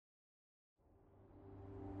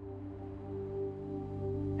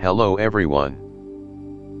Hello everyone.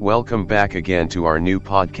 Welcome back again to our new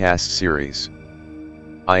podcast series.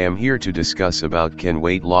 I am here to discuss about can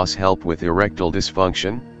weight loss help with erectile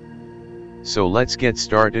dysfunction? So let's get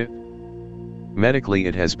started. Medically,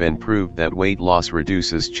 it has been proved that weight loss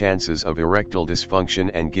reduces chances of erectile dysfunction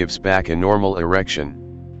and gives back a normal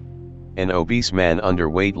erection. An obese man under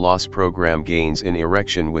weight loss program gains in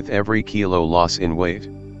erection with every kilo loss in weight.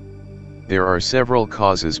 There are several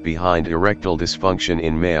causes behind erectile dysfunction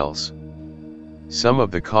in males. Some of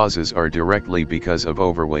the causes are directly because of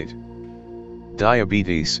overweight.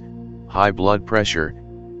 Diabetes, high blood pressure,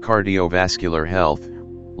 cardiovascular health,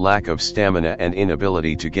 lack of stamina and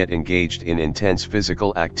inability to get engaged in intense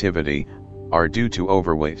physical activity, are due to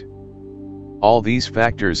overweight. All these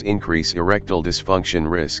factors increase erectile dysfunction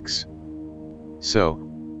risks. So,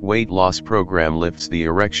 weight loss program lifts the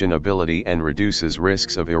erection ability and reduces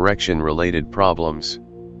risks of erection-related problems.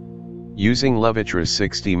 Using Levitra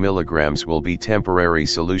 60 mg will be temporary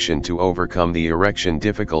solution to overcome the erection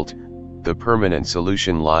difficult. The permanent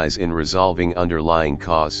solution lies in resolving underlying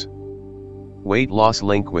cause. Weight loss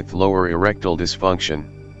link with lower erectile dysfunction.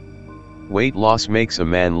 Weight loss makes a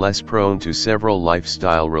man less prone to several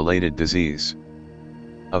lifestyle-related disease.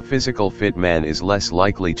 A physical fit man is less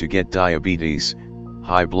likely to get diabetes,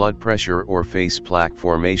 high blood pressure or face plaque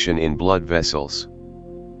formation in blood vessels.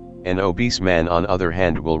 An obese man on other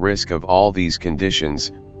hand will risk of all these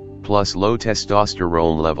conditions, plus low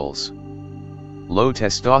testosterone levels. Low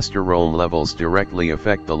testosterone levels directly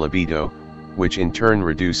affect the libido, which in turn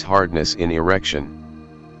reduce hardness in erection.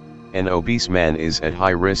 An obese man is at high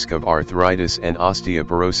risk of arthritis and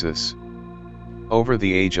osteoporosis. Over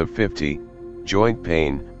the age of 50, joint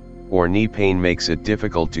pain, or knee pain makes it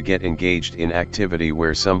difficult to get engaged in activity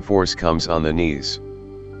where some force comes on the knees.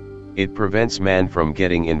 It prevents man from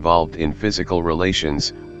getting involved in physical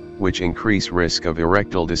relations, which increase risk of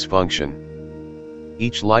erectile dysfunction.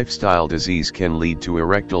 Each lifestyle disease can lead to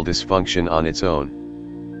erectile dysfunction on its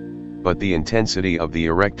own. But the intensity of the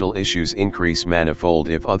erectile issues increase manifold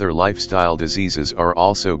if other lifestyle diseases are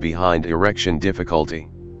also behind erection difficulty.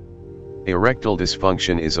 Erectile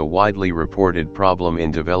dysfunction is a widely reported problem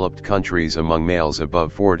in developed countries among males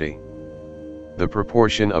above 40. The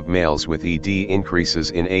proportion of males with ED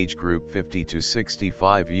increases in age group 50 to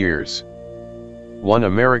 65 years. One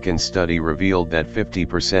American study revealed that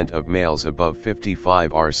 50% of males above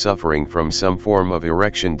 55 are suffering from some form of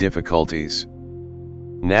erection difficulties.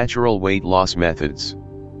 Natural weight loss methods.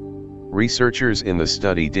 Researchers in the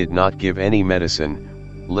study did not give any medicine,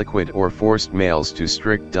 liquid or forced males to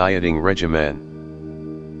strict dieting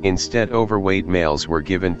regimen. Instead, overweight males were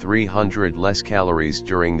given 300 less calories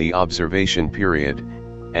during the observation period,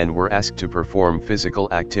 and were asked to perform physical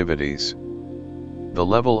activities. The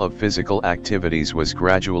level of physical activities was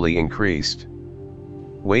gradually increased.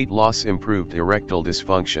 Weight loss improved erectile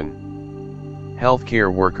dysfunction.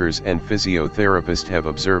 Healthcare workers and physiotherapists have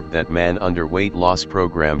observed that man under weight loss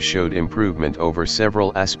program showed improvement over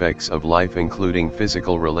several aspects of life including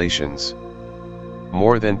physical relations.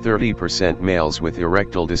 More than 30% males with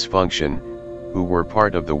erectile dysfunction, who were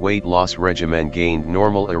part of the weight loss regimen, gained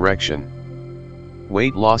normal erection.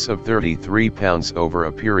 Weight loss of 33 pounds over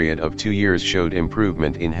a period of 2 years showed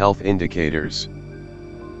improvement in health indicators.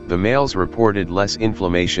 The males reported less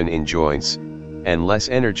inflammation in joints, and less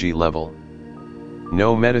energy level.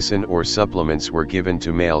 No medicine or supplements were given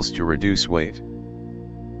to males to reduce weight.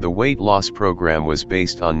 The weight loss program was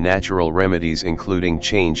based on natural remedies including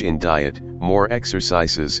change in diet, more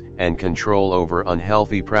exercises, and control over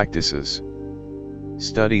unhealthy practices.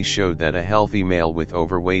 Studies showed that a healthy male with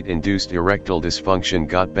overweight induced erectile dysfunction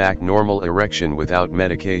got back normal erection without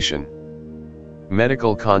medication.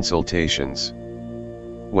 Medical consultations.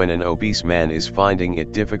 When an obese man is finding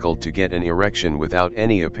it difficult to get an erection without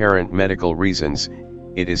any apparent medical reasons,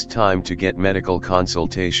 it is time to get medical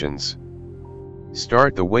consultations.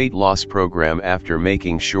 Start the weight loss program after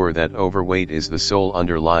making sure that overweight is the sole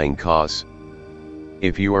underlying cause.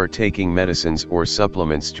 If you are taking medicines or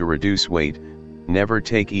supplements to reduce weight, never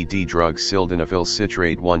take ED drug sildenafil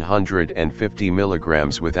citrate 150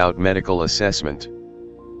 mg without medical assessment.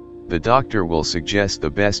 The doctor will suggest the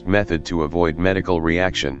best method to avoid medical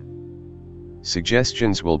reaction.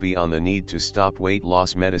 Suggestions will be on the need to stop weight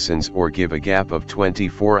loss medicines or give a gap of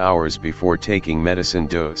 24 hours before taking medicine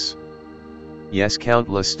dose. Yes,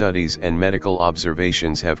 countless studies and medical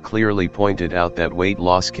observations have clearly pointed out that weight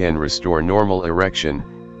loss can restore normal erection,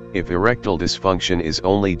 if erectile dysfunction is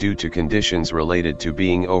only due to conditions related to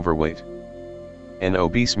being overweight. An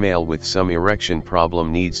obese male with some erection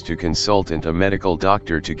problem needs to consult a medical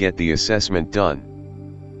doctor to get the assessment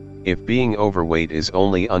done. if being overweight is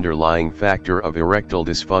only underlying factor of erectile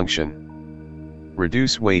dysfunction.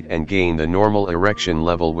 Reduce weight and gain the normal erection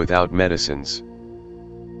level without medicines.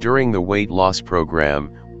 During the weight loss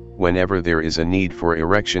program, whenever there is a need for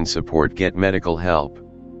erection support, get medical help.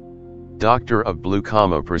 Doctor of Blue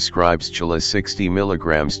Comma prescribes Chala 60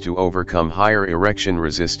 mg to overcome higher erection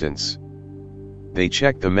resistance. They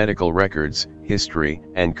check the medical records, history,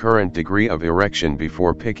 and current degree of erection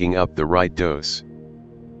before picking up the right dose.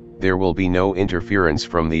 There will be no interference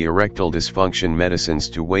from the erectile dysfunction medicines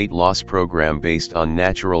to weight loss program based on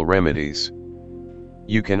natural remedies.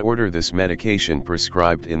 You can order this medication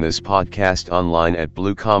prescribed in this podcast online at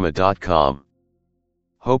bluecomma.com.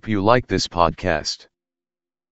 Hope you like this podcast.